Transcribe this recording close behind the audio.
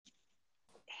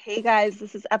Hey guys,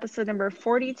 this is episode number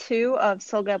 42 of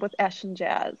So Good with Ash and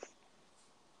Jazz.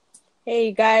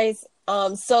 Hey guys,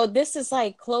 so this is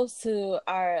like close to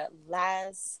our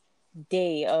last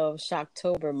day of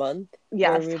Shocktober month where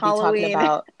Yes, we'll be talking Halloween.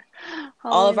 about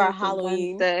all of Halloween our is Halloween.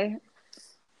 Wednesday.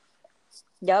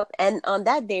 Yep, and on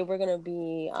that day we're gonna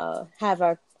be have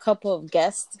our couple of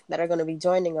guests that are gonna be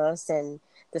joining us and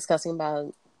discussing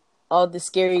about all the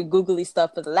scary googly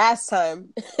stuff for the last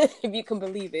time, if you can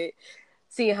believe it.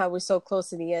 Seeing how we're so close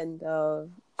to the end of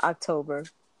October.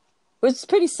 Which is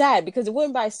pretty sad because it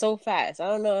went by so fast. I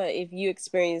don't know if you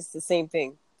experienced the same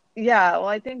thing. Yeah, well,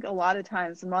 I think a lot of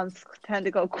times months tend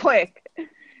to go quick.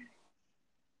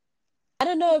 I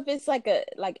don't know if it's like a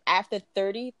after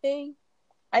 30 thing,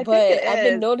 I think it but I've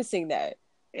been is. noticing that.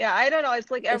 Yeah, I don't know.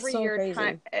 It's like It's so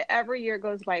crazy. every year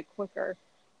goes by quicker.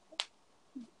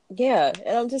 Yeah,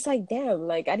 and I'm just like, damn,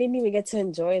 like I didn't even get to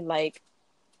enjoy like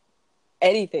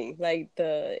anything. Like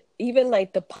the even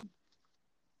like the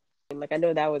like I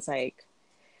know that was like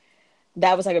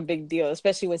a big deal,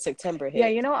 especially when September Yeah,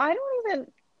 hit. I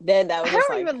Then that was just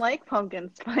don't like even like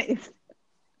pumpkin spice.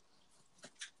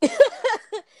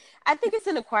 I think it's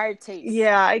an acquired taste.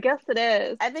 Yeah, I guess it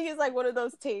is. I think it's like one of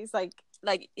those tastes like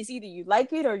it's either you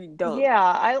like it or you don't. Yeah,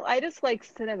 I just like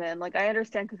cinnamon. Like I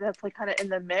understand because that's like kind of in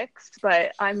the mix,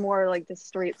 but I'm more like just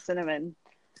straight cinnamon.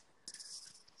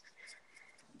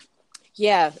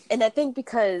 Yeah, and I think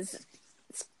because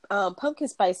pumpkin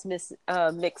spice mix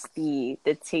the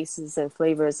tastes and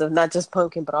flavors of not just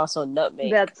pumpkin but also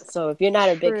nutmeg. That's So if you're not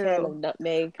a big fan of true.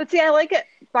 nutmeg, But see, I like it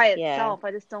by yeah, itself.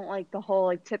 I just don't like the whole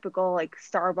like typical like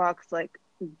Starbucks like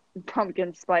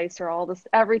pumpkin spice or all this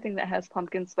everything that has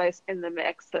pumpkin spice in the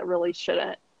mix that really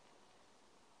shouldn't.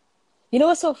 you know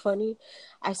what's so funny?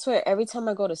 I swear every time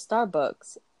I go to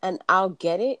Starbucks and I'll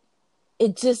get it,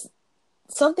 it just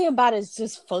something about it is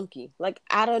just funky. Like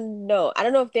I don't know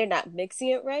if they're not mixing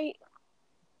it right.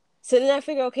 So then I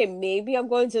figure, okay, maybe I'm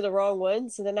going to the wrong one.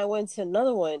 So then I went to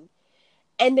another one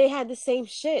and they had the same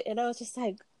shit. And I was just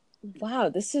like, wow,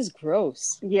 this is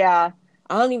gross. Yeah.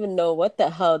 I don't even know what the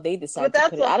hell they But decided to that's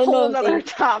put it. a I don't whole know if nother they,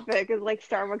 topic is like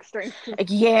Starbucks drinks because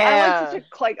like, I'm like such yeah.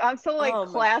 a like I'm so like Oh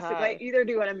my classic. I God. either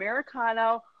do an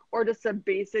Americano or just a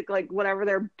basic like whatever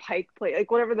their pike plate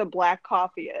like whatever the black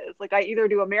coffee is. Like I either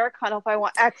do Americano if I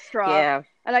want extra, Yeah.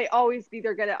 and I always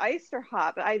either get it iced or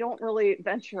hot. But I don't really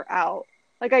venture out.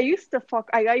 Like I used to fuck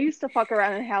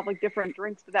around and have like different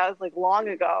drinks, but that was like long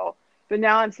ago. But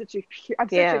now I'm such a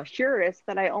Yeah. purist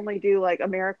that I only do like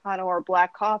Americano or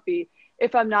black coffee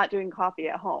if I'm not doing coffee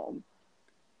at home.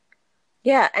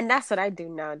 Yeah. And that's what I do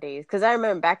nowadays. Cause I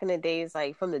remember back in the days,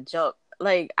 like from the jump,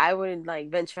 like I would like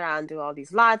venture out and do all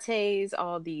these lattes,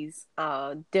 all these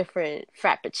different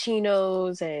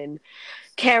frappuccinos and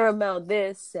caramel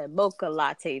this and mocha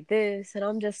latte this. And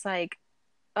I'm just like,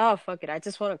 oh fuck it. I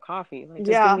just want a coffee. Like just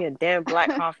give Yeah, me a damn black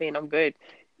coffee and I'm good.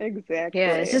 Yeah, it's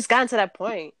exactly. just gotten to that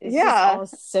point. It's just Yeah, all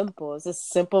simple. It's a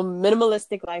simple,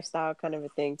 minimalistic lifestyle kind of a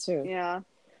thing too. yeah.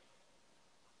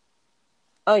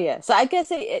 Oh yeah. So I guess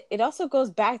it also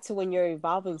goes back to when you're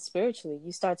evolving spiritually.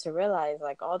 You start to realize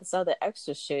like all this other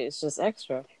extra shit is just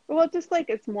extra. Well, just like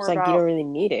it's more It's like you don't about really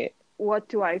need it. what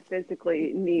do I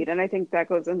physically need, and I think that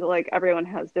goes into like everyone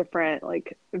has different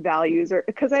like values, or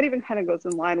because that even kind of goes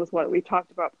in line with what we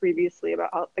talked about previously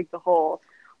about like the whole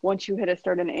once you hit a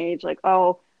certain age, like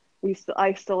oh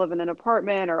I still live in an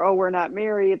apartment, or oh we're not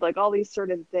married, like all these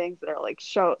certain things that are like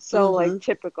so like Mm-hmm.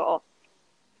 typical.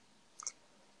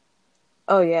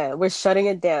 Oh yeah, we're shutting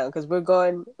it down because we're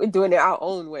doing it our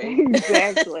own way.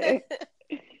 Exactly.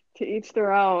 To each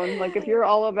their own. Like if you're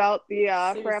all about the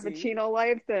Seriously. Frappuccino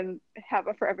life, then have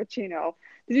a Frappuccino.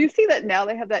 Did you see that now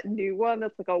they have that new one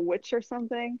that's like a witch or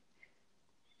something?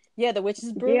 Yeah, the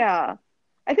witch's brew. Yeah.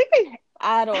 I think they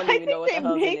I don't I even know think what they the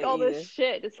hell's in make it all this either.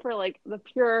 shit just for like the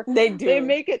pure They they do.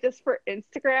 make it just for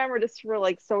Instagram or just for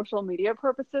like social media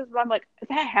purposes. But I'm like,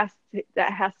 that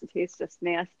has to taste just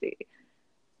nasty.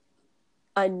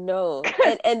 I know.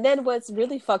 And then what's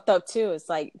really fucked up too is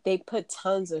like they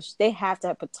have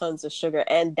to put tons of sugar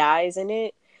and dyes in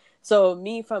it. So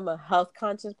me from a health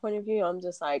conscious point of view, I'm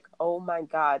just like, "Oh my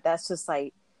God, that's just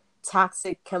like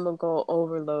toxic chemical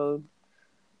overload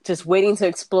just waiting to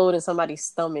explode in somebody's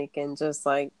stomach and just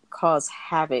like cause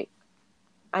havoc."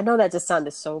 I know that just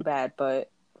sounded so bad, but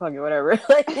fuck it, whatever.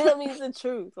 Like, you know what I mean? It's the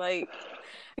truth. Like,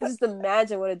 just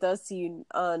imagine what it does to you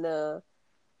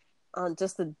on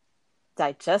just a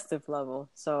digestive level.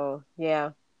 So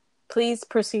yeah, please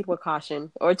proceed with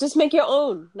caution, or just make your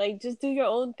own. Like, just do your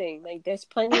own thing. Like, there's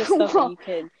plenty of stuff that Well, you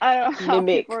can I don't know how people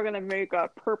mimic. are gonna make a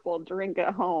purple drink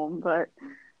at home, but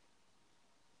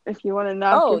if you want to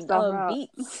knock Oh, yourself out.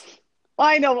 beets. Well,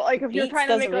 I know, like if you're Beats trying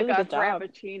to does a make like really a good job.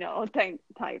 frappuccino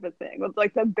type of thing with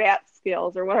like the bat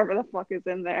skills or whatever the fuck is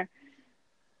in there.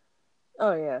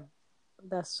 Oh yeah,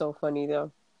 that's so funny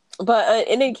though. But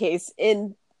in any case,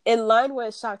 in line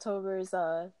with Shocktober's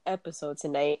episode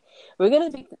tonight, we're gonna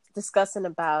be discussing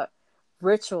about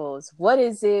rituals. What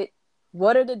is it?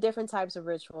 What are the different types of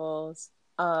rituals?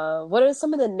 What are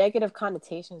some of the negative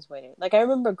connotations with it? Like I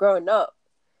remember growing up,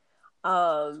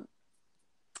 um,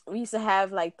 we used to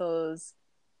have like those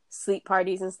sleep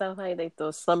parties and stuff like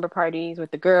those slumber parties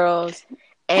with the girls,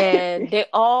 and they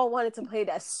all wanted to play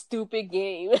that stupid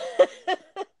game.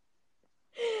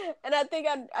 And I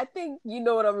think you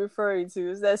know what I'm referring to.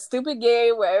 It's that stupid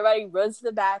game where everybody runs to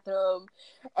the bathroom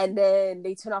and then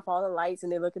they turn off all the lights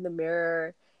and they look in the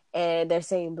mirror and they're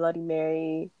saying Bloody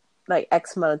Mary like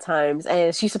X amount of times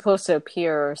and she's supposed to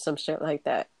appear or some shit like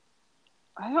that.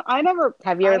 I never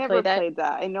Have you I ever never played that? played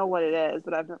that. I know what it is,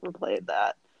 but I've never played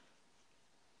that.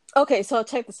 Okay, so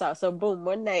check this out. So boom,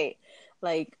 one night,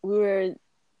 like we were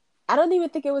I don't even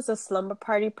think it was a slumber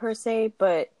party per se,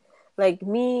 but like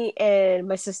me and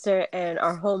my sister and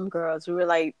our homegirls, we're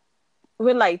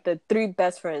like the three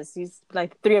best friends. These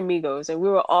like three amigos, and we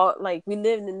were all like we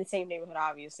lived in the same neighborhood,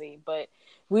 obviously, but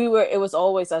it was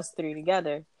always us three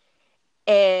together.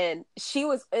 And she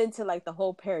was into like the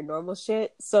whole paranormal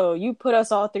shit. So you put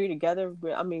us all three together,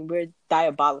 I mean, we're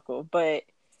diabolical, but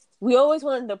we always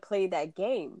wanted to play that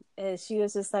game. And she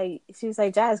was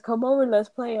like, Jazz, come over, let's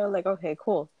play. I'm like, okay,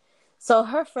 cool. So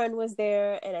her friend was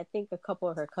there, and I think a couple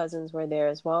of her cousins were there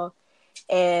as well.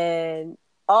 And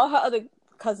all her other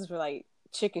cousins were like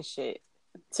chicken shit,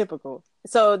 typical.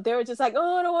 So they were just like,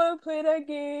 "Oh, I don't want to play that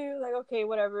game." Like, okay,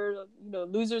 whatever. You know,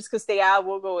 losers could stay out.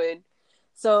 We'll go in.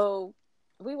 So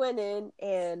we went in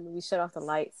and we shut off the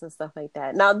lights and stuff like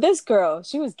that. Now this girl,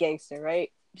 she was gangster,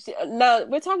 right? Now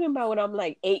we're talking about when I'm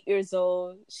like 8 years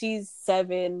old. She's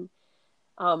 7.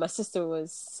 My sister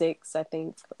was 6, I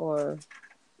think, or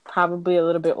probably a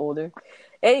little bit older.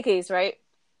 In any case, right?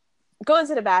 Going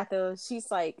to the bathroom,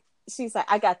 she's like,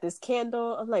 I got this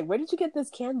candle. I'm like, where did you get this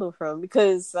candle from?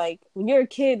 Because like when you're a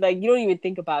kid, like you don't even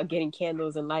think about getting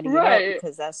candles and lighting it up Right.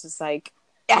 because that's just like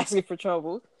asking for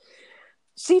trouble.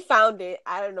 She found it.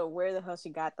 I don't know where the hell she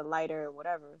got the lighter or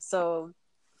whatever. So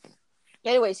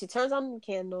anyway, she turns on the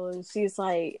candle and she's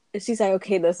like,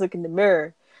 okay, let's look in the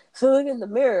mirror. So look in the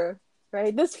mirror,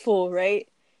 right? This fool, right?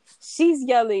 She's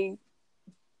yelling,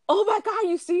 oh my God,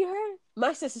 you see her?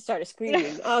 My sister started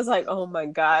screaming. I was like, oh my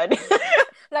God.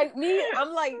 Like me,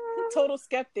 I'm like total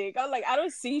skeptic. I'm like, I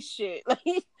don't see shit. Like,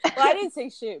 well, I didn't say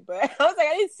shit, but I was like,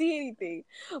 I didn't see anything.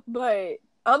 But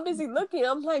I'm busy looking.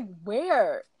 I'm like,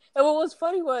 where? And what was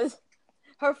funny was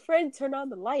her friend turned on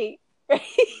the light, right?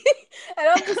 And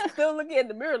I'm just still looking in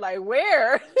the mirror, like,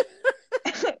 where?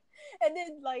 And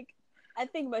then like I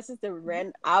think my sister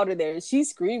ran out of there and she's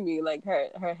screaming like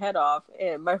her head off.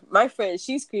 And my friend,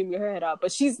 she's screaming her head off,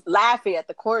 but she's laughing at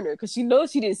the corner because she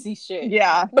knows she didn't see shit.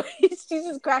 Yeah. But she's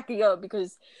just cracking up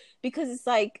because it's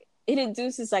like it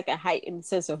induces like a heightened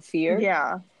sense of fear.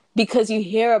 Yeah. Because you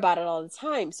hear about it all the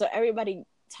time. So everybody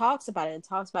talks about it and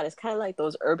talks about it. It's kind of like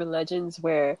those urban legends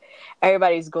where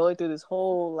everybody's going through this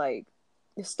whole like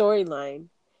storyline.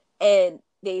 And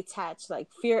they attach like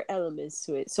fear elements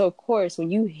to it. So of course, when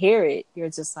you hear it,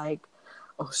 you're just like,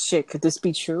 "Oh shit, could this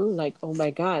be true?" Like, "Oh my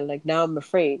God!" Like now I'm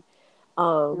afraid.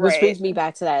 Which Right. brings me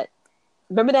back to that.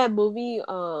 Remember that movie,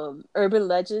 Urban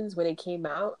Legends, when it came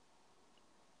out?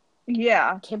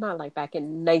 Yeah. It came out like back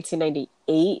in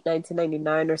 1998,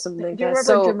 1999 or something like Do you that. remember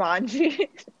So, Jumanji?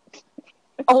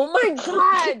 oh my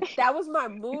God, that was my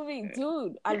movie,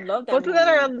 dude. I love that Wasn't that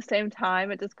movie. around the same time?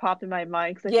 It just popped in my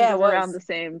mind because I think Yeah, it it was around was. the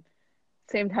same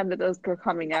time that those were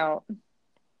coming out.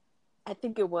 I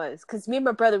think it was because me and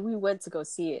my brother we went to go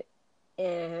see it,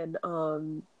 and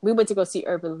we went to go see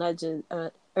Urban Legends.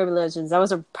 That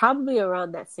was probably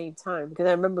around that same time because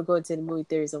I remember going to the movie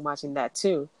theaters and watching that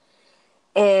too.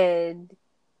 And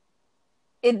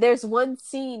there's one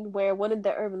scene where one of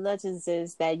the Urban Legends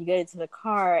is that you get into the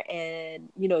car and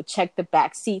check the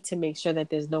back seat to make sure that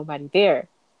there's nobody there.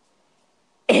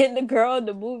 And the girl in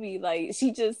the movie, like,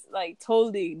 she just like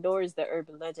totally ignores the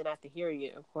urban legend after hearing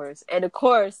it, of course. And of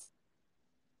course,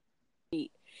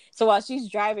 so while she's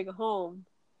driving home,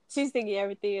 she's thinking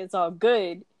everything is all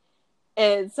good,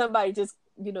 and somebody just,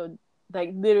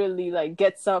 like literally like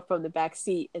gets up from the back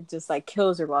seat and just like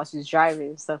kills her while she's driving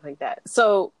and stuff like that.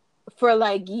 So for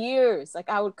like years, like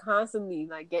I would constantly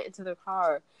like get into the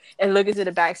car and look into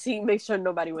the back seat, make sure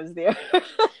nobody was there.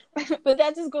 But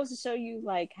that just goes to show you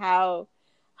like how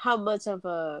much of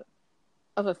a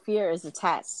fear is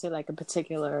attached to like a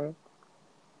particular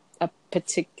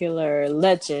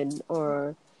legend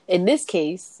or In this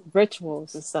case,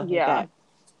 rituals and stuff like Yeah. that.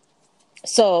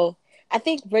 So I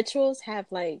think rituals have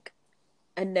like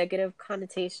a negative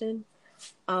connotation.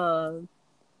 Um,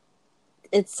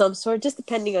 in some sort, just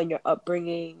depending on your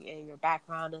upbringing and your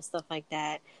background and stuff like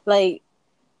that. Like,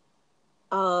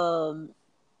 um,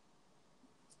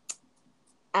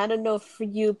 I don't know for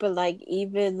you, but like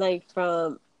even like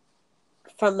from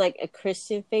like a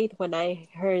Christian faith, when I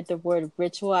heard the word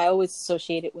ritual, I always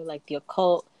associate it with like the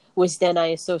occult, which then I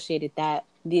associated that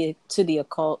the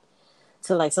occult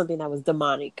to like something that was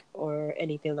demonic or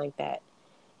anything like that.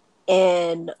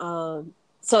 And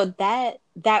so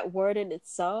that word in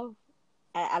itself,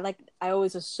 I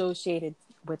always associated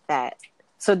with that.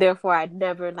 So therefore, I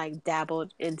never like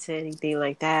dabbled into anything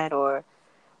like that or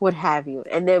what have you.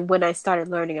 And then when I started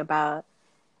learning about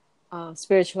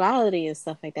spirituality and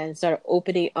stuff like that, and started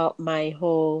opening up my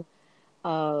whole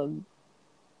um,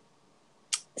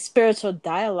 spiritual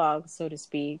dialogue, so to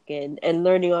speak, and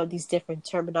learning all these different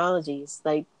terminologies,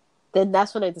 like then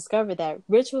that's when I discovered that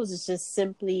rituals is just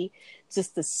simply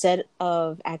just a set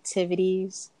of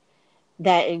activities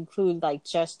that include like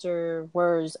gesture,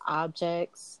 words,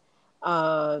 objects,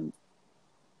 um,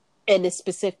 and a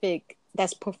specific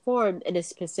that's performed in a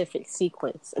specific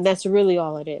sequence, and that's really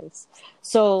all it is.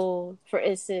 So, for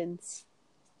instance,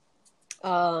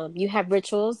 you have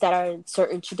rituals that are in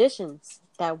certain traditions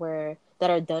that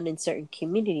are done in certain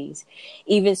communities.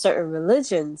 Even certain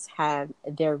religions have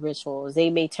their rituals. They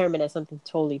may term it as something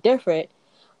totally different,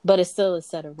 but it's still a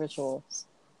set of rituals.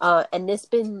 And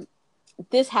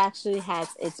this actually has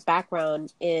its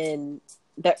background in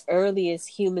the earliest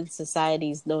human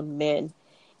societies known to man,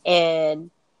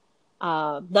 and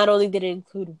not only did it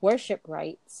include worship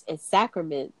rites and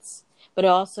sacraments, but it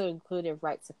also included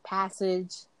rites of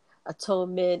passage,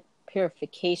 atonement,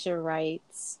 purification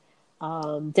rites,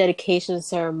 dedication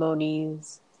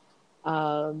ceremonies.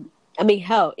 I mean,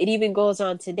 hell, it even goes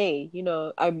on today. You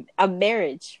know, a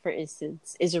marriage, for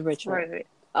instance, is a ritual.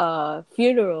 Right.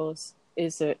 Funerals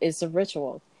is a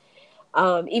ritual.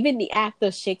 Even the act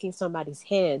of shaking somebody's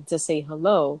hand to say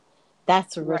hello,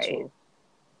 that's a Right. ritual.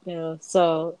 You know,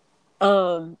 so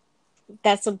um,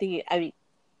 that's something. I mean,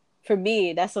 for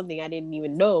me, that's something I didn't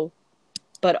even know.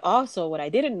 But also, what I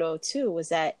didn't know too was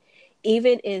that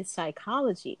even in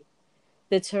psychology,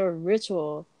 the term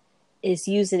ritual is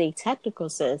used in a technical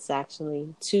sense,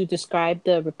 actually, to describe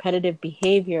the repetitive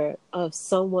behavior of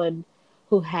someone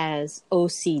who has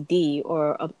OCD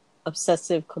or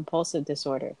obsessive compulsive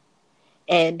disorder.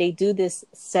 And they do this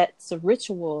sets of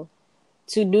ritual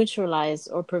to neutralize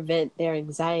or prevent their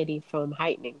anxiety from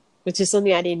heightening, which is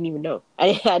something I didn't even know.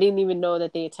 I didn't even know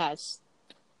that they attached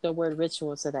the word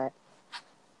ritual to that.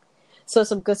 So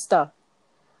some good stuff.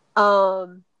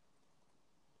 Um,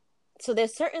 so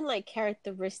there's certain like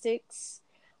characteristics,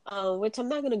 which I'm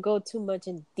not gonna go too much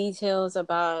in details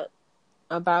about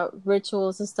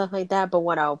rituals and stuff like that. But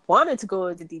what I wanted to go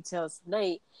into details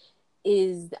tonight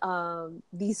is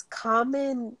these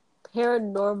common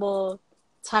paranormal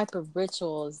type of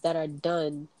rituals that are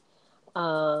done.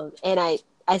 And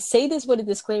I say this with a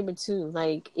disclaimer too.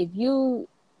 Like, if you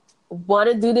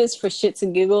want to do this for shits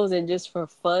and giggles and just for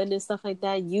fun and stuff like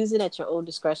that, use it at your own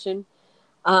discretion.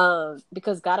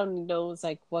 Because God only knows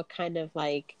like what kind of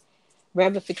like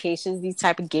ramifications these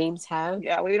type of games have.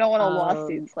 Yeah, we don't want a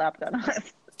lawsuit Um, slapped on us.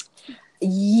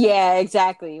 yeah,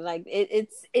 exactly. Like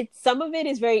it's some of it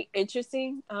is very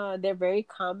interesting. They're very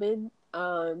common.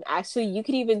 Actually, you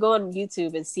could even go on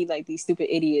YouTube and see like these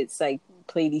stupid idiots like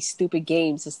play these stupid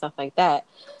games and stuff like that.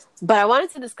 But I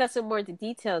wanted to discuss it more into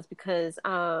details because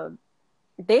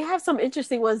they have some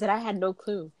interesting ones that I had no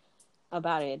clue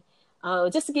about it.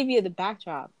 Just to give you the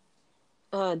backdrop,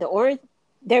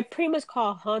 they're pretty much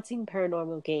called haunting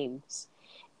paranormal games,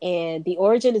 and the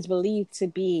origin is believed to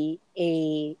be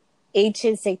a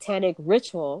ancient satanic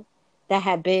ritual that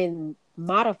had been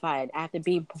modified after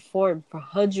being performed for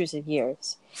hundreds of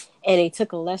years, and they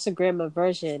took a lesser grammar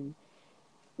version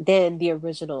than the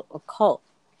original occult.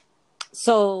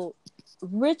 So,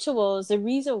 rituals, the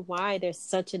reason why there's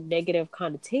such a negative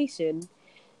connotation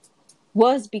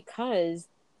was because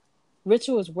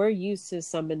rituals were used to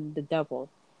summon the devil.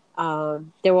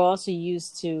 They were also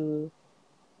used to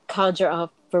conjure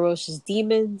up ferocious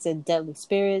demons and deadly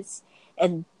spirits,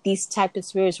 and these type of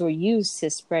spirits were used to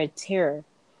spread terror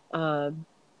um,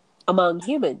 among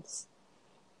humans,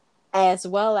 as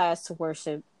well as to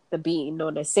worship the being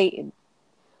known as Satan.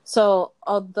 So,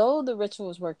 although the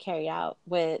rituals were carried out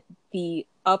with the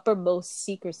uppermost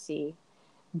secrecy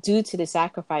due to the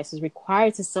sacrifices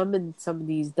required to summon some of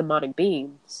these demonic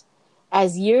beings,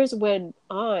 As years went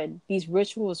on, these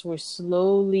rituals were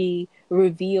slowly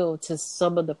revealed to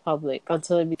some of the public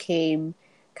until it became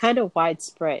kind of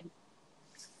widespread.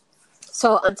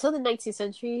 So until the 19th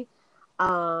century,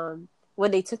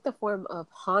 when they took the form of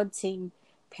haunting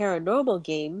paranormal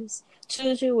games,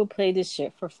 children would play this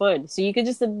shit for fun. So you could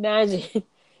just imagine,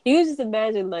 you could just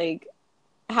imagine like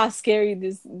how scary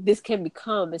this can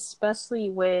become, especially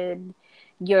when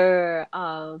you're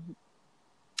for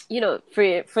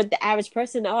the average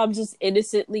person, oh, I'm just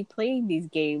innocently playing these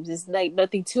games. It's like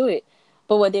nothing to it.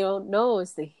 But what they don't know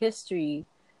is the history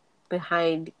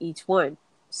behind each one.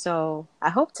 So I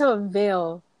hope to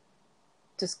unveil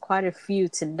just quite a few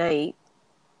tonight.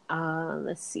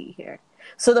 Let's see here.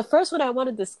 So the first one I want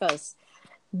to discuss,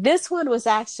 this one was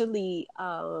actually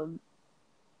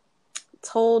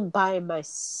told by my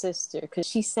sister because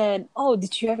she said, "Oh,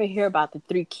 did you ever hear about the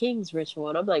Three Kings ritual?"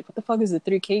 And I'm like, "What the fuck is the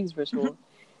Three Kings ritual?"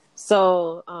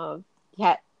 So,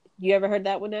 yeah, you ever heard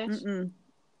that one, Ash? Mm-mm.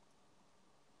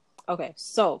 Okay,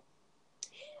 so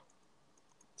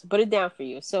to put it down for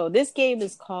you, so this game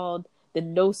is called the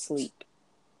No Sleep.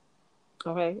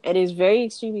 Okay, and it's very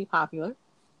extremely popular.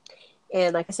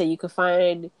 And like I said, you can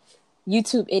find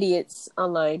YouTube idiots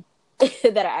online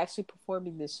that are actually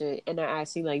performing this shit and are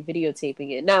actually like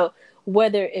videotaping it. Now,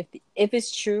 whether if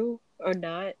it's true or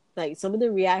not, like some of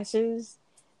the reactions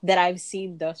that I've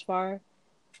seen thus far,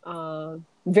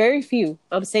 very few.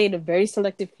 I'm saying a very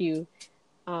selective few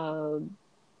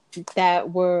that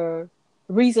were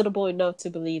reasonable enough to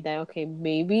believe that okay,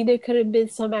 maybe there could have been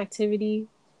some activity,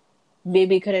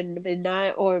 maybe it could have been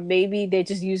not, or maybe they're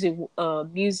just using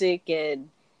music and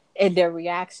their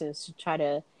reactions to try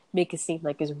to make it seem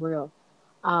like it's real.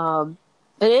 In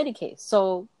any case,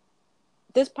 so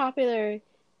this popular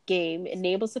game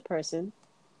enables a person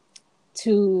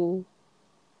to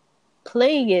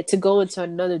playing it to go into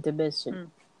another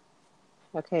dimension.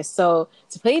 Okay, so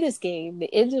to play this game,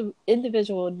 the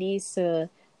individual needs to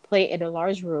play in a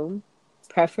large room,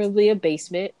 preferably a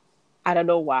basement. I don't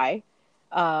know why.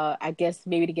 I guess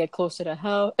maybe to get closer to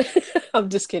hell. I'm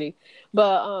just kidding.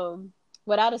 But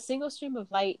without a single stream of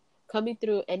light coming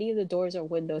through any of the doors or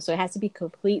windows, so it has to be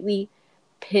completely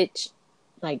pitch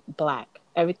like black,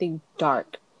 everything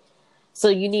dark. So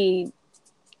you need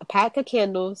a pack of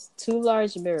candles, 2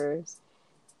 large mirrors,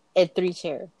 and 3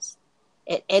 chairs.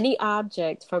 And any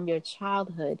object from your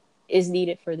childhood is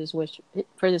needed for this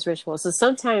ritual. So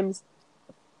sometimes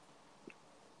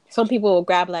some people will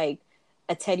grab like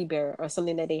a teddy bear or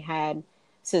something that they had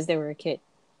since they were a kid.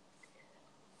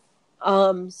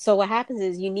 So what happens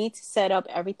is you need to set up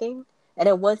everything, and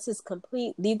then once it's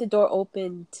complete, leave the door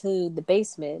open to the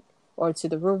basement or to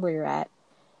the room where you're at,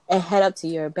 and head up to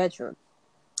your bedroom.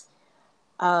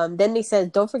 Then they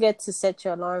said, don't forget to set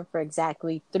your alarm for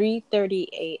exactly 3:30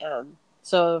 a.m.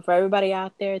 So for everybody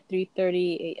out there,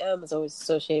 3:30 a.m. is always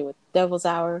associated with Devil's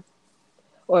Hour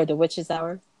or the Witch's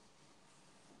Hour.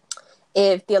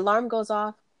 If the alarm goes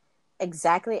off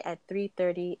exactly at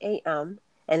 3:30 a.m.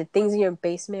 and the things in your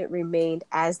basement remained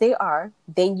as they are,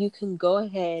 then you can go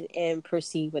ahead and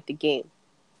proceed with the game.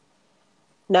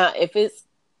 Now, if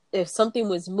something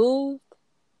was moved,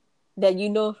 that you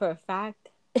know for a fact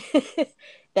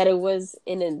that it was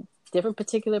in a different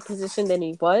particular position than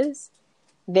it was,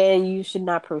 then you should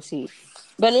not proceed.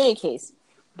 But in any case,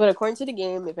 according to the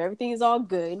game, if everything is all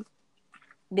good,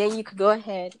 then you could go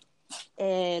ahead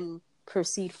and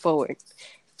proceed forward.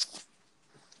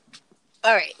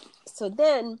 All right. So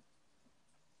then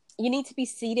you need to be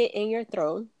seated in your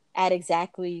throne at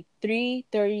exactly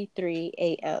 3:33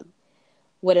 a.m.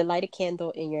 with a lighted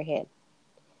candle in your hand.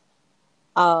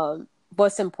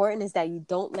 What's important is that you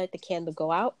don't let the candle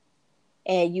go out,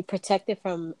 and you protect it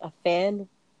from a fan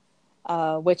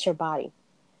with your body.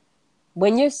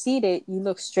 When you're seated, you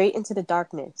look straight into the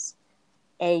darkness,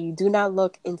 and you do not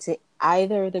look into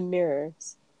either the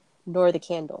mirrors nor the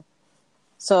candle.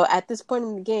 So at this point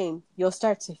in the game, you'll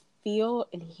start to feel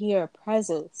and hear a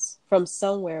presence from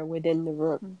somewhere within the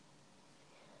room.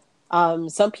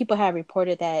 Some people have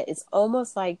reported that it's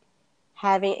almost like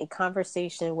having a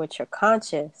conversation with your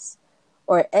conscious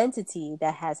or entity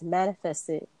that has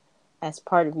manifested as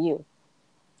part of you.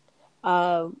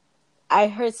 I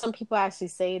heard some people actually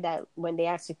say that when they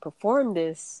actually perform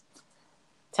this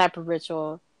type of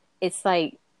ritual, it's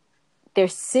like they're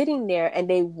sitting there and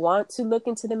they want to look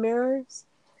into the mirrors,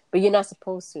 but you're not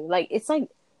supposed to. Like, it's like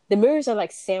the mirrors are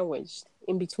like sandwiched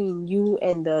in between you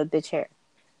and the chair.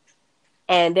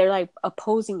 And they're like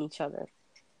opposing each other.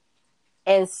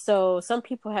 And so some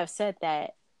people have said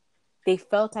that they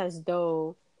felt as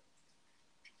though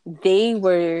they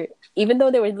were, even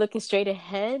though they were looking straight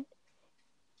ahead,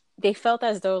 they felt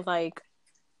as though like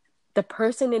the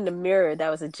person in the mirror that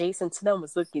was adjacent to them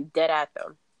was looking dead at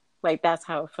them. Like, that's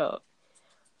how it felt.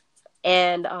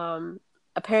 And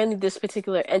apparently this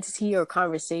particular entity or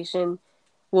conversation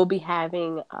will be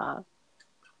having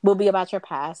will be about your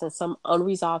past and some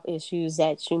unresolved issues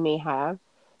that you may have.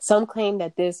 Some claim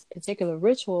that this particular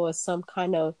ritual is some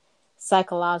kind of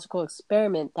psychological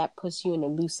experiment that puts you in a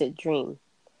lucid dream.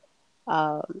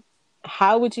 Um,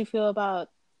 how would you feel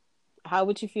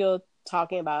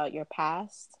talking about your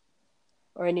past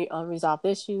or any unresolved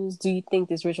issues? Do you think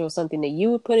this ritual is something that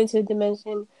you would put into a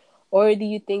dimension, or do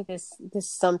you think this is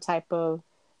some type of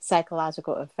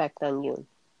psychological effect on you?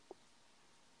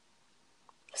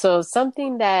 So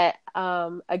something that,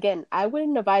 again, I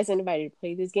wouldn't advise anybody to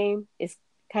play this game. It's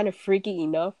kind of freaky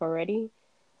enough already.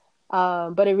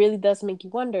 But it really does make you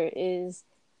wonder, is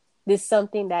this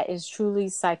something that is truly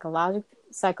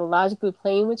psychologically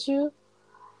playing with you?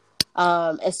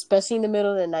 Especially in the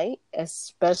middle of the night,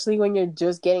 especially when you're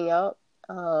just getting up.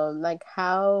 Like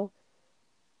how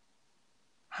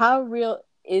real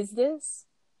is this?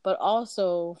 But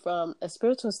also from a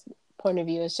spiritual point of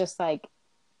view, it's just like,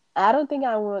 I don't think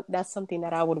that's something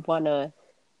that I would want to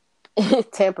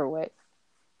tamper with.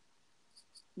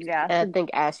 Yeah. And I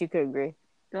think Ash, you could agree.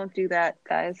 Don't do that,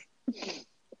 guys.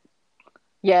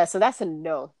 Yeah, so that's a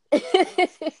no.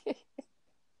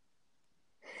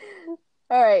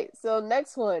 All right, so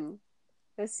next one.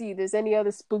 Let's see, there's any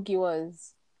other spooky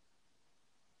ones.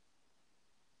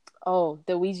 Oh,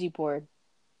 the Ouija board.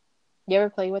 You ever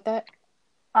play with that?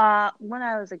 When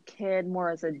I was a kid, more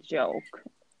as a joke.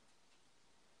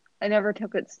 I never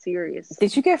took it serious.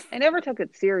 I never took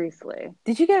it seriously.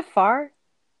 Did you get far?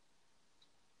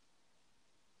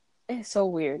 It's so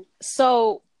weird.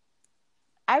 So,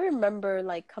 I remember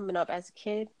like coming up as a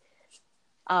kid.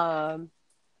 I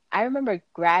remember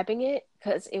grabbing it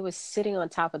because it was sitting on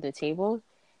top of the table,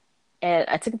 and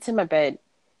I took it to my bed,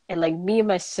 and like me and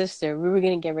my sister, we were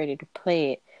gonna get ready to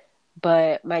play it,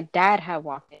 but my dad had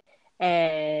walked in,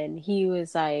 and he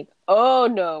was like, "Oh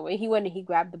no!" And he went and he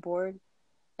grabbed the board,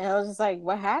 and I was just like,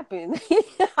 "What happened?"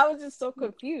 I was just so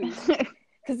confused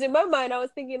because in my mind I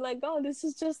was thinking like, "Oh, this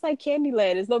is just like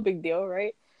Candyland. It's no big deal,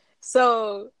 right?"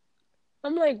 So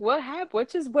I'm like, "What happened? What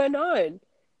just went on?"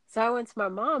 So I went to my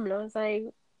mom and I was like,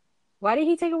 "Why did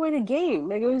he take away the game?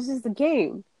 Like, it was just a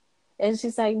game." And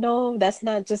she's like, "No, that's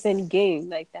not just any game.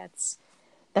 Like, that's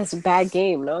a bad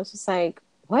game." And I was just like,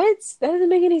 "What? That doesn't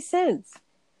make any sense."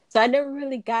 So I never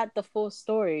really got the full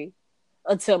story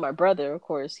until my brother, of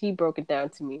course, he broke it down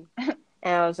to me. And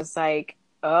I was just like,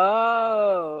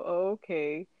 "Oh,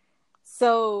 okay."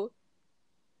 So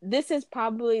this is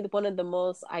probably one of the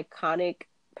most iconic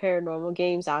paranormal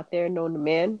games out there known to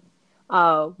man.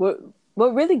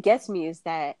 What really gets me is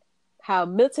that how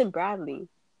Milton Bradley,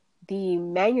 the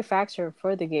manufacturer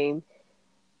for the game,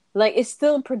 like, it's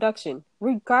still in production,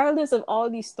 regardless of all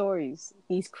these stories,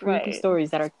 these creepy stories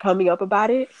that are coming up about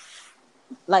it,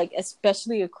 like,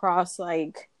 especially across,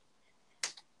 like,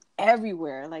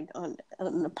 everywhere, like, on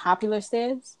the popular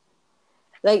stands.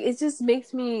 Like, it just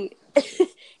makes me,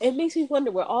 it makes me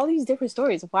wonder, where all these different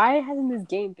stories, why hasn't this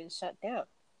game been shut down?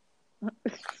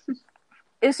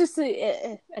 It's just,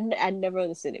 I never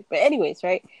understood it. But anyways,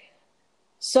 right?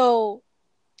 So,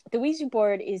 the Ouija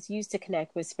board is used to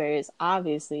connect with spirits,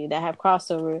 obviously, that have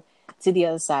crossed over to the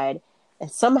other side. And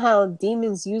somehow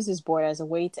demons use this board as a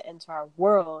way to enter our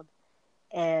world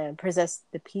and possess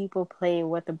the people playing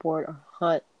with the board or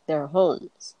haunt their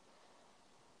homes.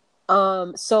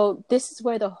 So this is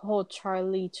where the whole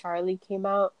Charlie came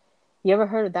out. You ever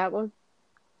heard of that one?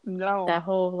 No. That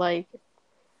whole, like,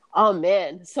 oh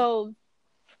man. So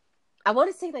I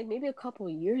want to say like maybe a couple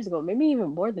of years ago, maybe even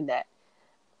more than that.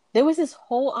 There was this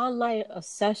whole online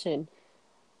obsession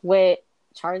with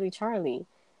Charlie,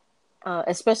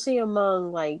 especially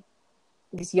among like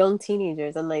these young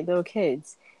teenagers and like little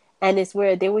kids. And it's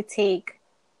where they would take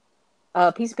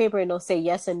a piece of paper and they'll say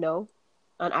yes and no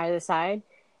on either side.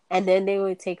 And then they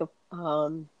would take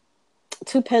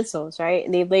two pencils, right?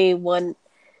 And they lay one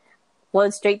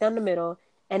straight down the middle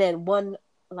and then one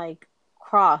like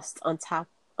crossed on top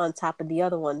of the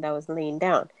other one that was laying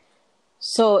down.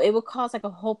 So it would cause like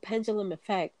a whole pendulum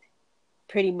effect,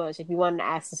 pretty much, if you wanted to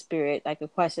ask the spirit like a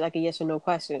question, like a yes or no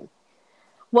question.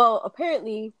 Well,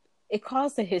 apparently it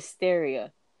caused a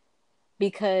hysteria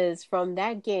because from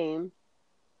that game,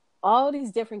 all these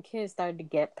different kids started to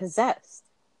get possessed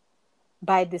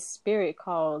by this spirit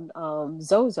called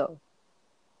Zozo,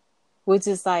 which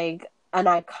is like an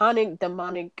iconic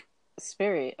demonic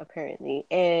spirit, apparently.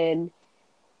 And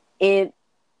it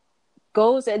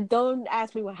goes, and don't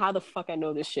ask me how the fuck I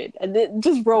know this shit. And then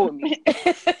just roll with me.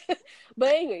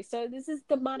 But anyway, so this is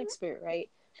demonic spirit, right?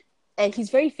 and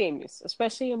he's very famous,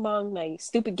 especially among like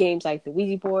stupid games like the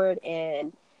Ouija board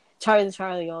and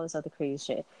Charlie, all this other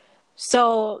crazy shit.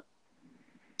 So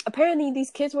apparently these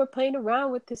kids were playing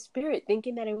around with the spirit,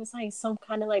 thinking that it was like some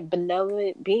kind of like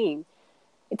benevolent being.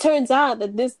 It turns out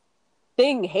that this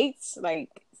thing hates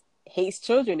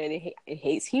children, and it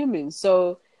hates humans.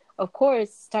 So of course,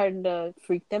 it started to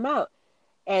freak them out.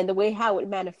 And the way how it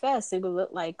manifests, it would look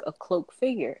like a cloaked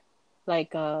figure,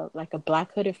 like a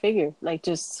black hooded figure, like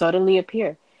just suddenly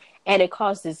appear. And it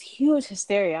caused this huge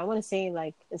hysteria. I want to say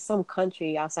like in some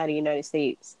country outside of the United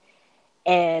States.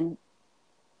 And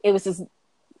it was this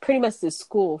pretty much this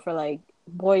school for like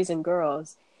boys and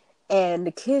girls. And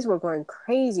the kids were going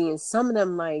crazy, and some of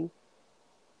them like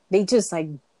they just like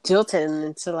jilted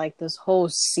into like this whole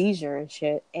seizure and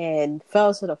shit and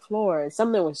fell to the floor, and some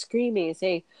of them were screaming and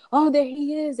saying, "Oh, there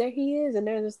he is, there he is,"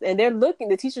 and they're looking,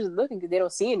 the teachers are looking because they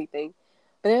don't see anything,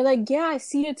 but they're like, "Yeah, I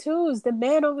see it too, it's the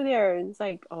man over there," and it's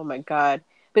like, oh my god.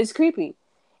 But it's creepy.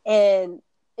 And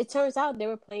it turns out they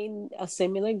were playing a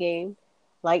similar game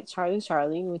like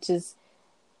Charlie, which is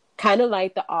kind of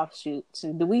like the offshoot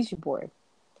to the Ouija board.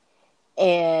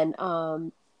 And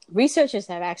researchers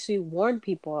have actually warned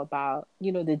people about,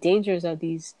 the dangers of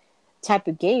these type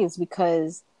of games,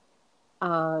 because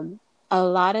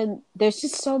there's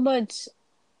just so much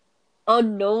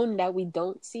unknown that we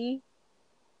don't see.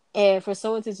 And for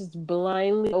someone to just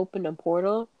blindly open a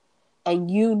portal and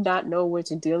you not know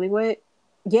what you're dealing with,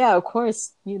 yeah, of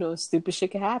course, stupid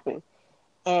shit can happen.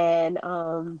 And,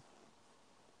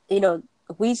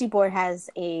 Ouija board has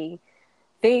a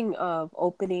thing of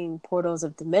opening portals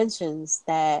of dimensions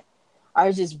that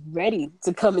are just ready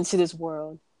to come into this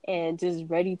world and just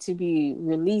ready to be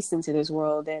released into this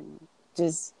world, and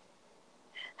just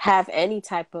have any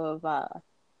type of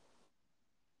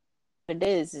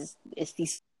it's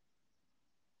these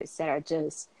that are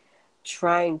just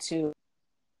trying to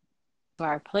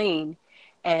our plane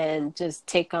and just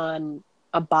take on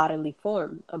a bodily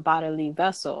form, a bodily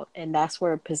vessel, and that's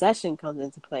where possession comes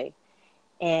into play.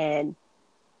 And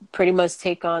pretty much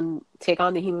take on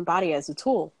the human body as a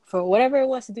tool for whatever it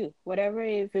wants to do. Whatever,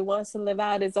 if it wants to live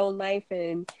out its own life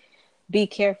and be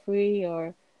carefree,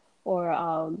 or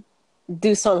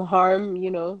do some harm,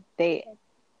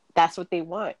 that's what they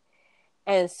want.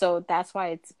 And so that's why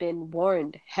it's been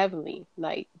warned heavily.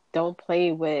 Like, don't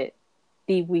play with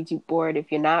the Ouija board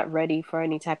if you're not ready for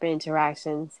any type of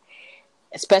interactions,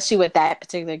 especially with that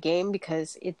particular game,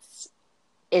 because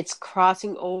it's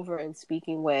crossing over and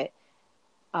speaking with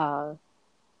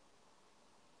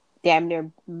damn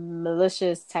near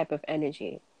malicious type of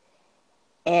energy.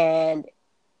 And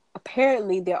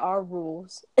apparently there are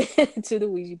rules to the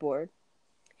Ouija board.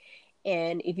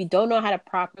 And if you don't know how to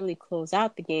properly close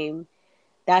out the game,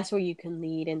 that's where you can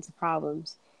lead into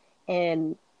problems.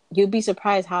 And you'll be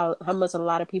surprised how much a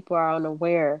lot of people are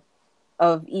unaware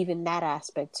of even that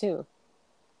aspect too.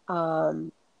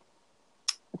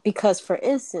 Because, for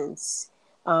instance,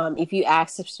 if you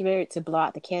ask the spirit to blow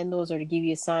out the candles or to give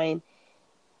you a sign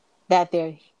that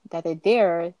they're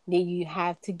there, then you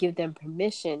have to give them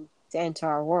permission to enter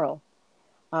our world.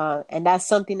 And that's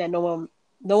something that no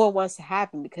one wants to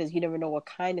happen, because you never know what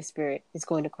kind of spirit is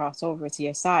going to cross over to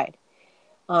your side.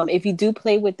 If you do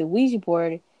play with the Ouija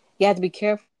board, you have to be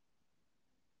careful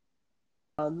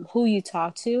who you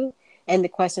talk to and the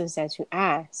questions that you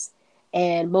ask.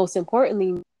 And most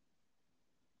importantly,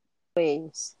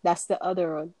 that's the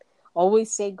other one.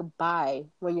 Always say goodbye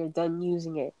when you're done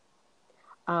using it.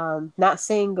 Not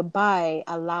saying goodbye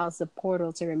allows the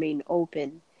portal to remain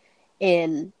open,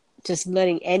 and just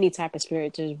letting any type of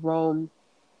spirit just roam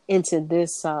into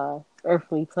this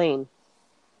earthly plane.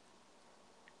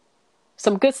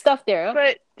 Some good stuff there. Huh?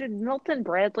 But did Milton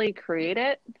Bradley create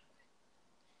it?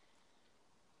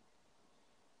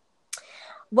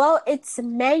 Well, it's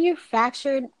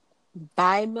manufactured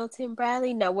by Milton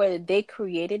Bradley. Now, whether they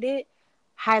created it,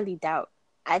 highly doubt.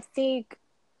 I think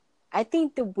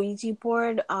the Ouija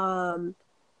board was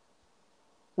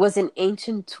an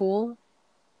ancient tool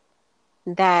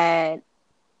that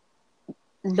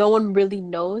no one really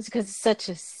knows, because it's such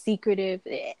a secretive.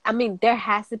 I mean, there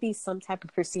has to be some type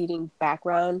of preceding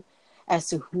background as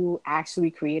to who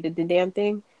actually created the damn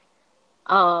thing.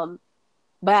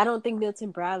 But I don't think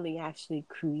Milton Bradley actually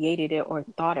created it or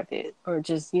thought of it, or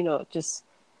just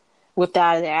whipped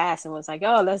out of their ass and was like,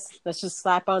 "Oh, let's just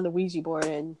slap on the Ouija board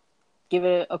and give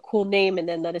it a cool name and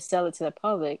then let us sell it to the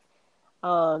public."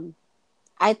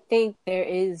 I think there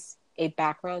is a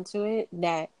background to it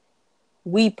that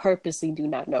we purposely do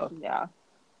not know. Yeah.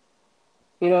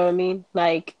 You know what I mean?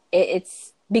 Like,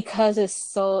 it's because it's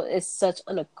such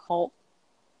an occult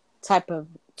type of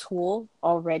tool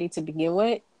already to begin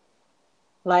with.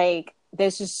 Like,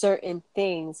 there's just certain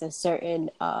things and certain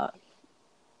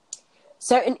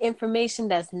information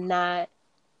that's not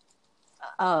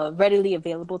readily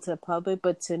available to the public,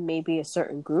 but to maybe a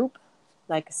certain group,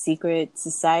 like a secret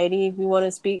society, if you want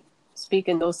to speak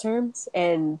in those terms.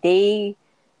 And they,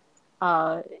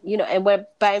 and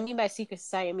what I mean by secret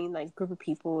society, I mean like group of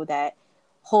people that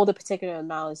hold a particular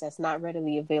knowledge that's not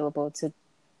readily available to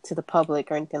the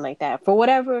public or anything like that. For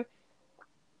whatever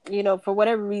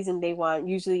reason they want.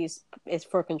 Usually it's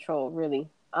for control, really.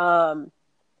 And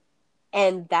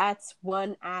that's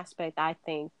one aspect I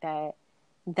think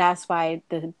that's why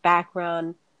the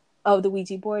background of the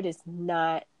Ouija board is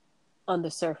not on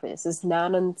the surface. It's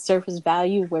not on surface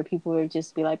value where people would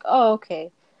just be like, oh,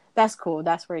 okay, that's cool.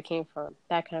 That's where it came from.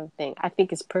 That kind of thing. I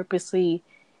think it's purposely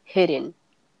hidden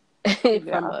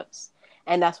from us.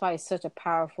 And that's why it's such a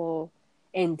powerful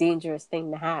and dangerous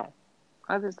thing to have.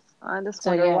 I just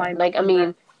wonder why. Like, I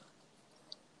mean,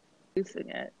 using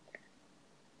it.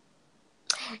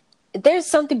 There's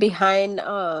something behind.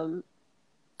 I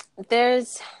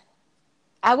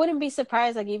wouldn't be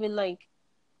surprised, like even like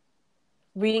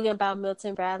reading about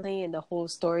Milton Bradley and the whole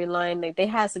storyline. Like, there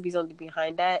has to be something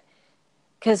behind that.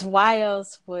 Because why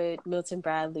else would Milton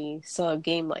Bradley sell a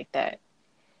game like that?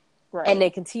 Right. And they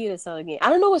continue to sell a game. I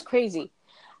don't know what's crazy.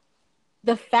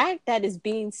 The fact that it's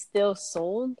being still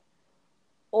sold,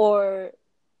 or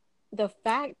the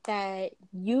fact that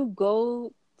you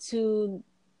go to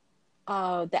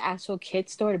the actual kid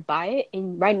store to buy it,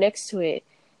 and right next to it,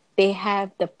 they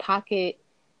have the pocketbook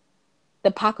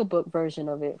version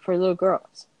of it for little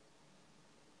girls.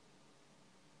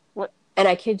 What? And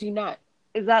I kid you not.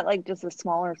 Is that like just a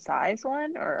smaller size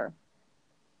one, or?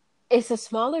 It's a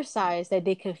smaller size that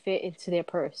they can fit into their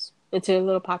purse, into their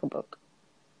little pocketbook.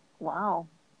 Wow.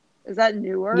 Is that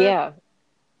newer? Yeah.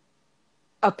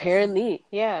 Apparently,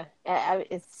 yeah.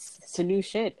 It's a new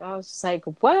shit. I was just like,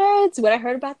 what? When I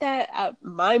heard about that,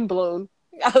 mind blown.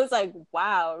 I was like,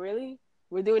 wow, really?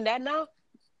 We're doing that now?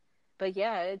 But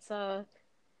yeah, it's a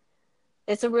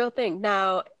real thing.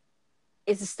 Now,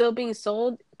 is it still being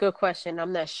sold? Good question.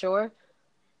 I'm not sure.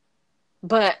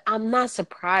 But I'm not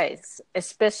surprised,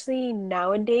 especially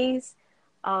nowadays.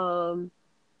 And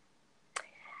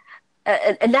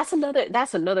that's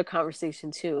another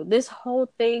conversation too. This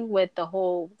whole thing with the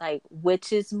whole like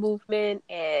witches movement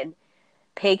and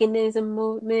paganism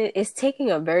movement is taking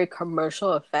a very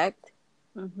commercial effect.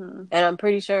 Mm-hmm. And I'm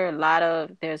pretty sure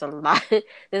there's a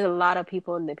lot of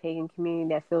people in the pagan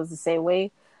community that feels the same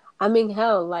way. I mean,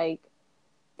 hell, like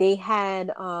they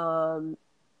had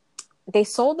they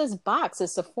sold this box at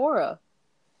Sephora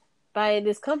by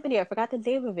this company. I forgot the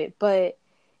name of it, but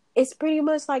it's pretty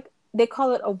much like they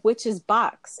call it a witch's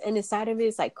box, and inside of it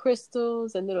is like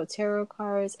crystals and little tarot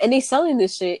cards, and they selling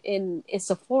this shit in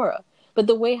Sephora. But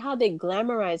the way how they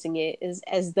glamorizing it is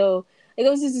as though it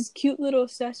goes these cute little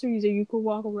accessories that you can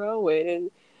walk around with,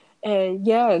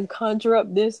 and conjure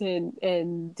up this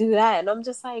and do that, and I'm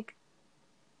just like,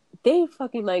 they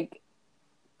fucking like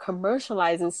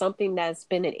commercializing something that's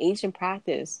been an ancient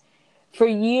practice for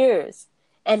years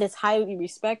and it's highly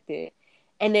respected,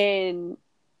 and then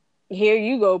here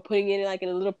you go putting it like in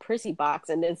a little prissy box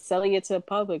and then selling it to the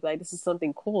public like this is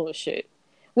something cool and shit.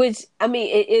 Which, I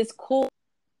mean, it is cool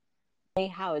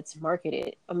how it's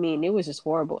marketed. I mean, it was just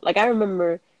horrible. Like, I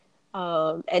remember,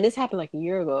 and this happened like a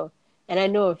year ago, and I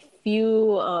know a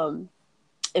few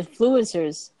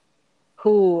influencers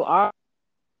who are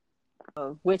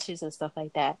witches and stuff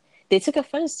like that. They took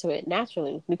offense to it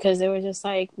naturally because they were just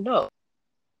like, no,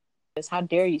 how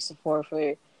dare you support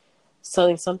for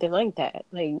selling something like that?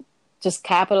 Like, just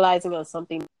capitalizing on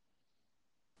something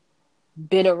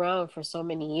been around for so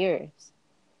many years,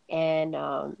 and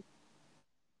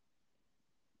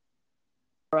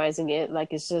rising it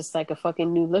like it's just like a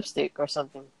fucking new lipstick or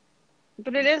something.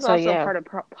 But it is also part of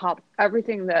pop.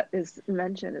 Everything that is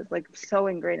mentioned is like so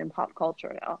ingrained in pop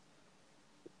culture now.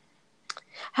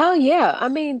 Hell yeah. I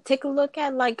mean, take a look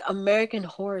at like American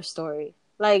Horror Story.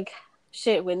 Like,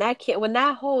 shit, when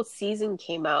that whole season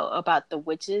came out about the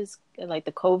witches, like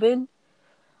the COVID,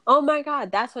 oh my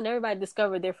god, that's when everybody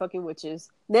discovered they're fucking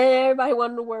witches. Then everybody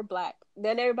wanted to wear black.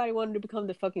 Then everybody wanted to become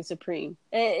the fucking supreme.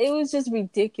 And it was just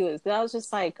ridiculous. I was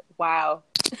just like, wow.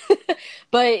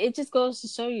 But it just goes to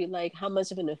show you like how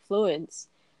much of an influence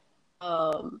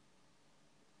pop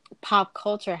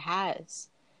culture has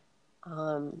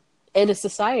in a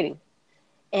society.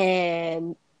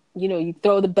 And you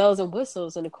throw the bells and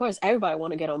whistles, and of course everybody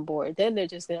want to get on board. Then they're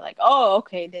just gonna like, oh,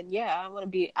 okay, then yeah, I want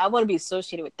to be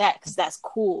associated with that because that's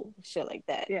cool, shit like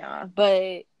that. Yeah.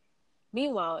 But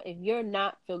meanwhile, if you're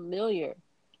not familiar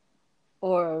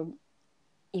or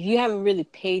if you haven't really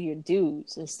paid your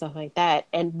dues and stuff like that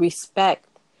and respect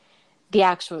the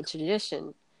actual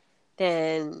tradition,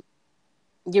 then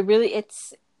you really,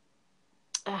 it's,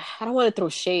 I don't want to throw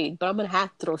shade, but I'm going to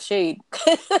have to throw shade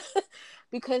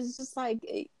because it's just like,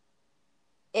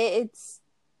 it's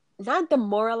not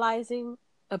demoralizing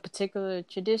a particular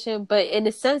tradition, but in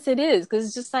a sense it is, because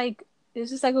it's just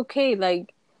like, okay,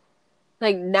 like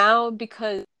now,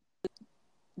 because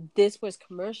this was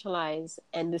commercialized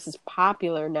and this is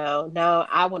popular now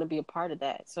I want to be a part of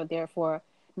that. So therefore,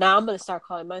 now I'm going to start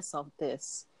calling myself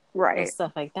this and Right.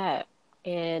 stuff like that.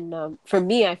 And for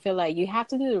me, I feel like you have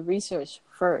to do the research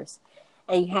first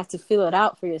and you have to feel it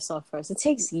out for yourself first. It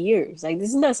takes years. Like, this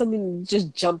is not something you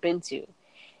just jump into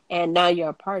and now you're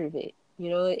a part of it. You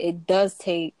know, it does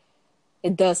take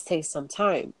some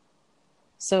time.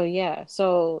 So yeah.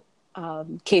 So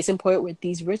case in point with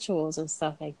these rituals and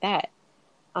stuff like that.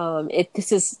 If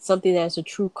this is something that's a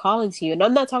true calling to you, and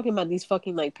I'm not talking about these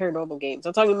fucking like paranormal games.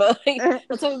 I'm talking about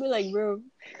like real,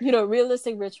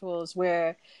 realistic rituals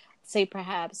where, say,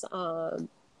 perhaps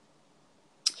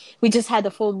we just had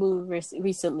the full moon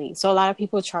recently, so a lot of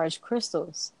people charge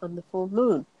crystals on the full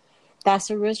moon. That's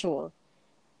a ritual.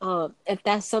 If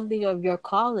that's something of your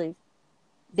calling,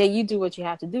 then you do what you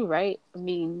have to do, right? I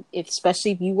mean,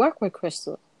 especially if you work with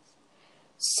crystals.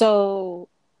 So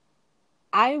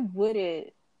I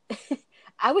wouldn't.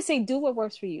 I would say do what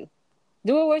works for you.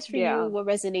 Do what works for you, Yeah. what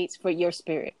resonates for your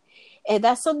spirit. If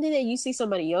that's something that you see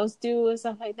somebody else do and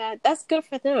stuff like that, that's good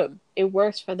for them. It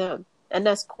works for them. And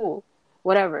that's cool.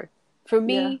 Whatever. For Yeah.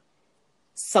 me,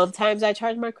 sometimes I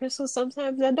charge my crystals,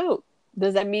 sometimes I don't.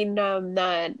 Does that mean I'm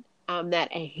not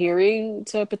adhering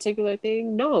to a particular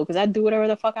thing? No, because I do whatever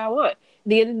the fuck I want at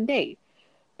the end of the day.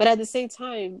 But at the same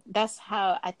time, that's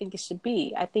how I think it should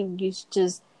be. I think you should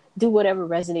just do whatever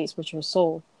resonates with your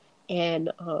soul.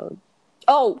 And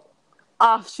oh,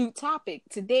 offshoot topic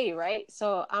today, right?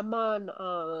 So I'm on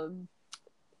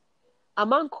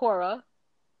Quora.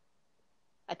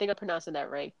 I think I'm pronouncing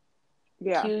that right.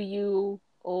 Yeah. Quora.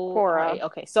 Cora.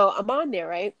 Okay, so I'm on there,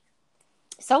 right?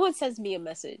 Someone sends me a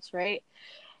message, right?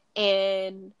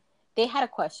 And they had a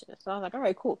question. So I was like, all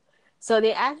right, cool. So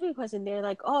they asked me a question. They're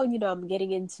like, oh, I'm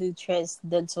getting into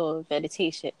transcendental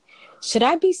meditation. Should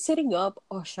I be sitting up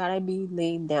or should I be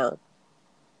laying down?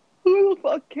 Who the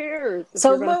fuck cares if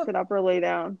So you're gonna sit up or lay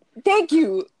down? thank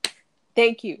you.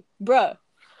 Thank you. Bruh.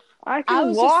 I I can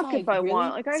was just walk like, if I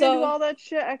want. really? Like I can do So all that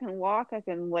shit. I can walk, I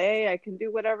can lay, I can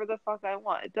do whatever the fuck I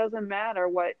want. It doesn't matter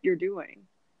what you're doing.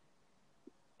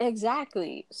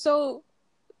 exactly. So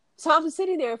I'm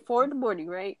sitting there at 4 a.m,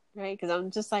 right? Right? Because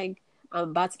I'm just like, I'm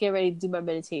about to get ready to do my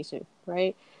meditation,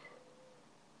 right?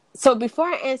 So before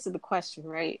I answer the question,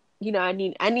 right? I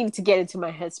need to get into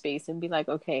my headspace and be like,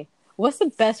 okay, what's the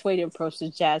best way to approach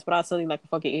this jazz without sounding like a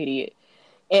fucking idiot?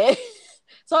 And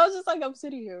so I was just like, I'm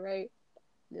sitting here, right?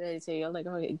 Meditating. I'm like,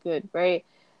 okay, good, right?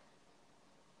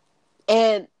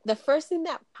 And the first thing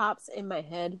that pops in my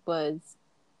head was,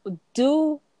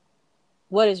 do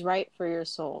what is right for your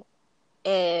soul.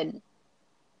 And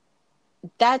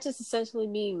that just essentially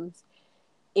means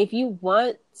if you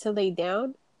want to lay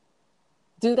down,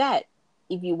 do that.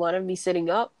 If you want to be sitting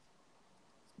up,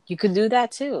 you can do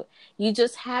that too. You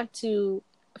just have to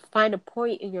find a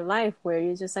point in your life where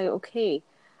you're just like, okay,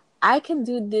 I can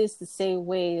do this the same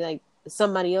way like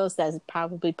somebody else that's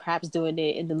probably perhaps doing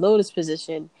it in the lotus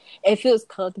position. It feels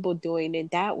comfortable doing it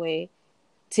that way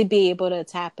to be able to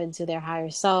tap into their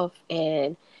higher self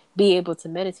and be able to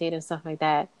meditate and stuff like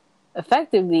that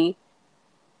effectively.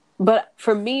 But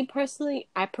for me personally,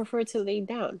 I prefer to lay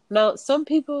down. Now, some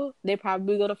people, they're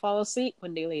probably going to fall asleep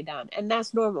when they lay down, and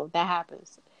that's normal. That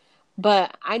happens.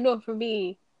 But I know for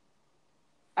me,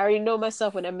 I already know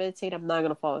myself when I meditate, I'm not going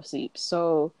to fall asleep.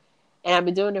 So, and I've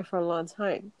been doing it for a long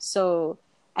time. So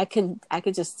I could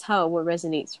just tell what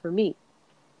resonates for me.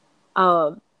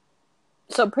 Um,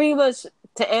 so pretty much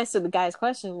to answer the guy's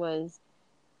question was,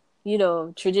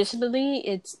 traditionally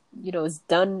it's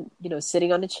done,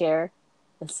 sitting on a chair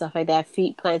and stuff like that,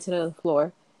 feet planted on the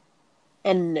floor.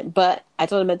 But I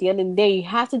told him at the end of the day, you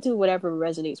have to do whatever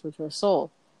resonates with your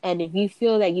soul. And if you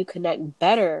feel that you connect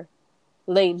better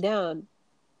laying down,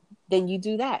 then you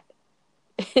do that.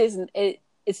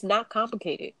 It's not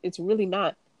complicated. It's really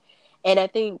not. And I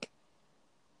think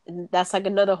that's like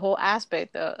another whole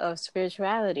aspect of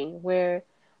spirituality where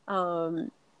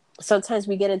sometimes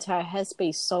we get into our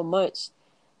headspace so much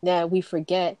that we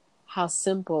forget how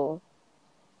simple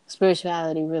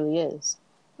spirituality really is.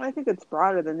 I think it's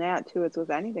broader than that too. It's with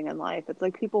anything in life. It's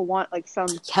like people want like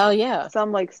Hell yeah.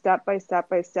 some like step by step,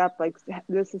 like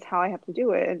this is how I have to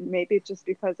do it. And maybe it's just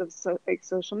because of like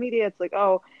social media. It's like,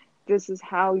 oh, this is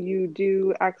how you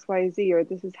do XYZ, or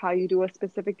this is how you do a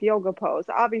specific yoga pose.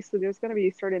 Obviously, there's going to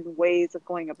be certain ways of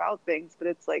going about things, but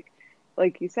it's like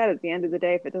you said, at the end of the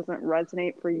day, if it doesn't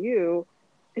resonate for you,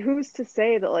 who's to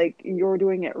say that like you're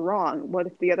doing it wrong? What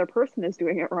if the other person is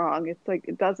doing it wrong? It's like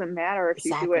it doesn't matter if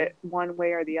you do Exactly. it one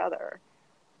way or the other.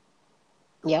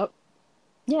 Yep.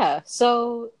 Yeah.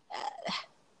 So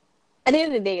at the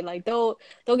end of the day, like don't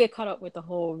get caught up with the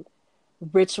whole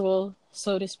ritual,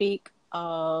 so to speak.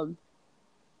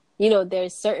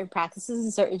 There's certain practices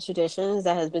and certain traditions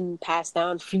that has been passed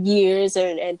down for years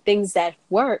and things that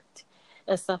worked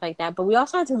and stuff like that. But we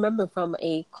also have to remember from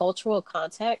a cultural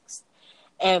context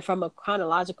and from a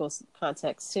chronological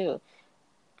context too.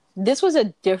 This was a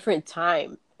different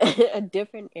time, a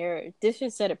different era,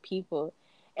 different set of people.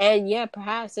 And yeah,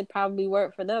 perhaps it probably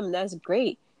worked for them. That's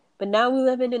great. But now we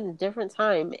live in a different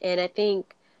time. And I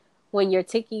think when you're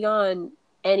taking on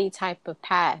any type of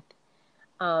path,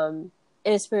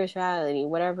 in spirituality,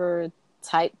 whatever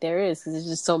type there is, because there's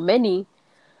just so many,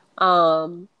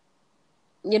 um,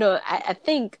 I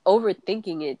think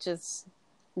overthinking it just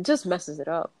messes it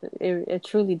up. It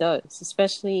truly does,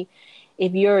 especially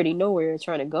if you already know where you're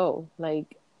trying to go.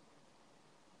 Like,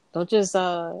 don't just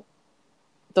don't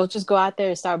just go out there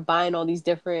and start buying all these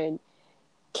different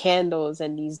candles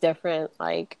and these different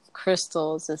like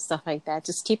crystals and stuff like that.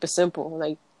 Just keep it simple.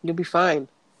 Like, you'll be fine.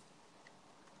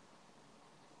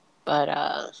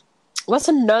 But what's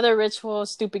another ritual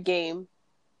stupid game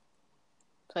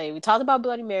play? We talked about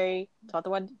Bloody Mary, talked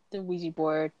about the Ouija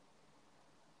board,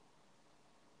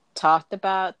 talked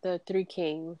about the Three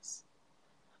Kings.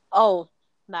 Oh,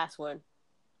 last one.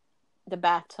 The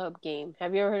bathtub game.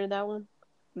 Have you ever heard of that one?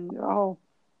 No.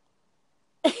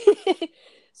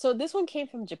 So this one came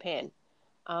from Japan.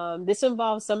 This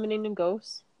involves summoning a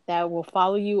ghost that will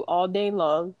follow you all day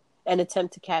long and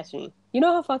attempt to catch you. You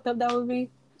know how fucked up that would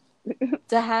be?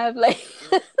 To have like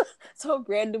some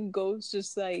random ghost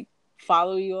just like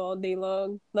follow you all day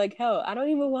long. Like hell, I don't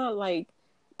even want like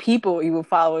people even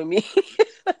following me.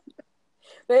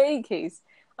 But in any case,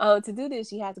 to do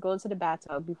this, you have to go into the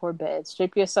bathtub before bed,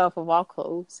 strip yourself of all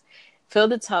clothes, fill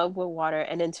the tub with water,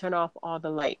 and then turn off all the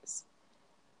lights.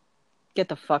 Get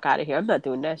the fuck out of here. I'm not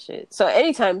doing that shit. So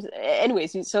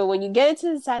anyways, so when you get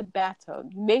into the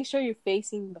bathtub, make sure you're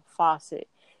facing the faucet.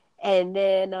 And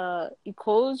then you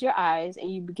close your eyes and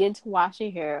you begin to wash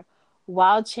your hair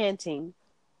while chanting,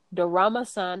 the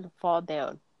Rama-san fall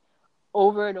down,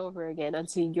 over and over again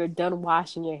until you're done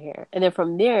washing your hair. And then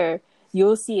from there,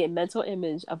 you'll see a mental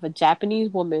image of a Japanese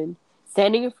woman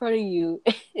standing in front of you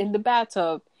in the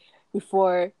bathtub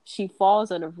before she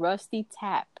falls on a rusty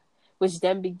tap, which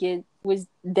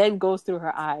then goes through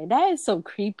her eye. That is some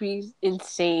creepy,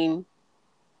 insane,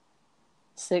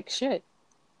 sick shit.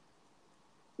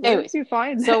 Where did Anyways, you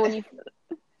find so that? when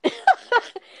you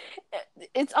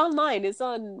it's online. It's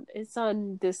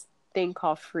on this thing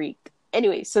called Freak.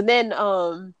 Anyway, so then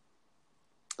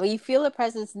when you feel a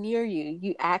presence near you,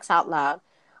 you ask out loud,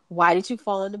 "Why did you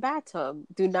fall in the bathtub?"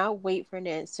 Do not wait for an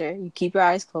answer. You keep your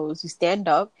eyes closed. You stand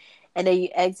up, and then you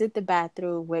exit the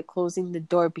bathroom with closing the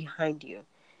door behind you.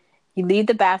 You leave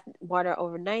the bath water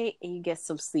overnight, and you get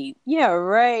some sleep. Yeah,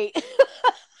 right.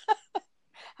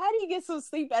 How do you get some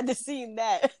sleep after seeing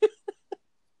that?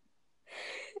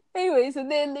 Anyways,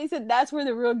 and then they said that's where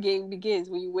the real game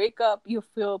begins. When you wake up, you'll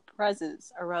feel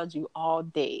presence around you all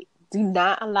day. Do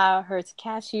not allow her to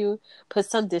catch you. Put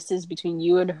some distance between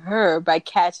you and her by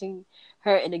catching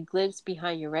her in a glimpse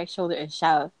behind your right shoulder and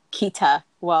shout "Kita"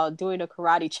 while doing a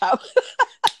karate chop.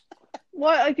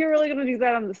 What? Like you're really gonna do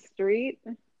that on the street?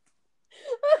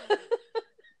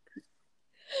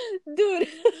 Dude,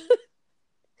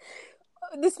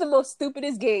 this is the most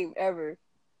stupidest game ever.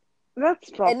 That's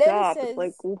And fucked then it up. It's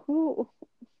like says, who?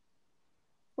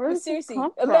 Where but does this seriously,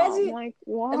 come from? imagine Like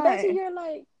imagine why? you're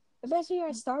like imagine you're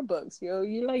at Starbucks,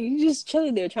 you're like you just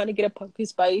chilling there trying to get a pumpkin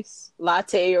spice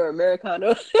latte or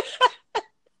americano.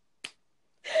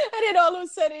 And then all of a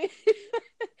sudden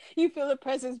you feel a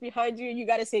presence behind you and you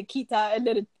gotta say kita and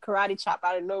then a karate chop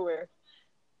out of nowhere.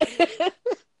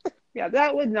 Yeah,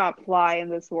 that would not fly in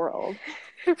this world.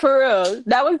 For real.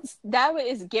 That one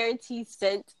is guaranteed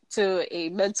sent to a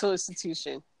mental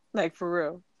institution. Like for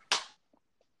real.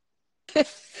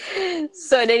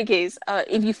 So in any case,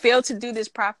 if you fail to do this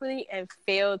properly and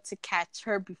fail to catch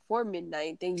her before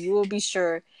midnight, then you will be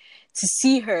sure to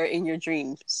see her in your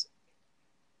dreams.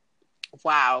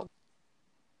 Wow.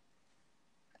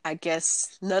 I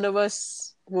guess none of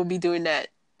us will be doing that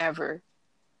ever.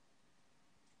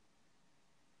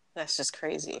 That's just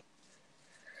crazy.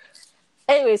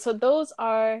 Anyway, so those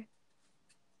are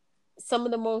some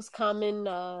of the most common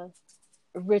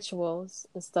rituals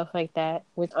and stuff like that,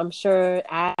 which I'm sure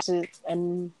Ash is,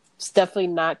 and it's definitely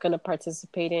not going to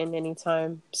participate in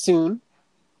anytime soon.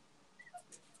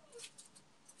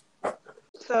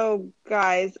 So,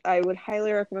 guys, I would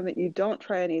highly recommend that you don't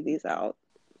try any of these out,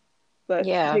 but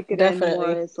Yeah, take it in more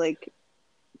definitely. as like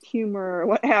humor or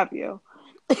what have you.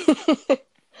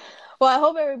 Well, I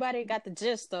hope everybody got the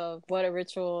gist of what a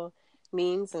ritual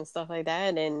means and stuff like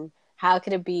that, and how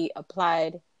could it be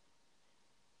applied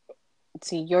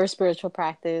to your spiritual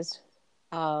practice.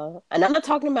 And I'm not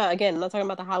talking about, again, I'm not talking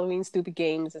about the Halloween stupid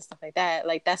games and stuff like that.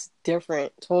 Like, that's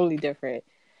different, totally different.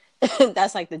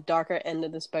 That's like the darker end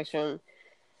of the spectrum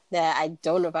that I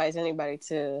don't advise anybody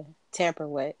to tamper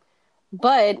with.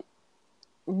 But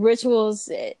rituals,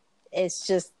 it's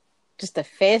just a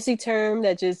fancy term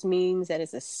that just means that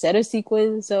it's a set of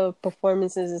sequence of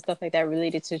performances and stuff like that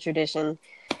related to tradition,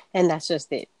 and that's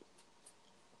just it.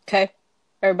 Okay,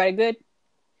 everybody good?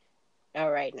 All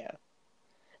right now.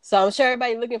 So I'm sure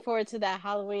everybody looking forward to that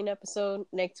Halloween episode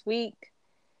next week.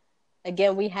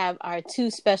 Again, we have our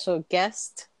 2 special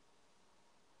guests.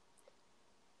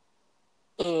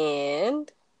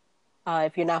 And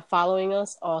if you're not following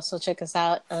us, also check us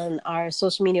out on our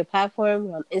social media platform.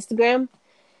 We're on Instagram,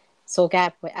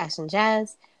 SoulGap with Ash and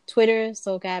Jazz, Twitter,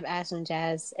 SoulGap, Ash and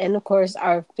Jazz, and of course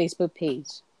our Facebook page.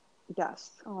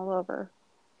 Yes, all over.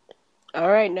 All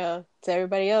right, now to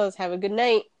everybody else, have a good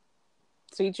night,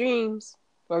 sweet dreams,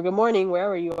 or good morning,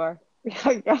 wherever you are.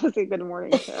 I gotta say good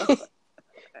morning too.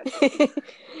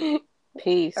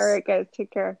 Peace. All right, guys,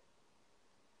 take care.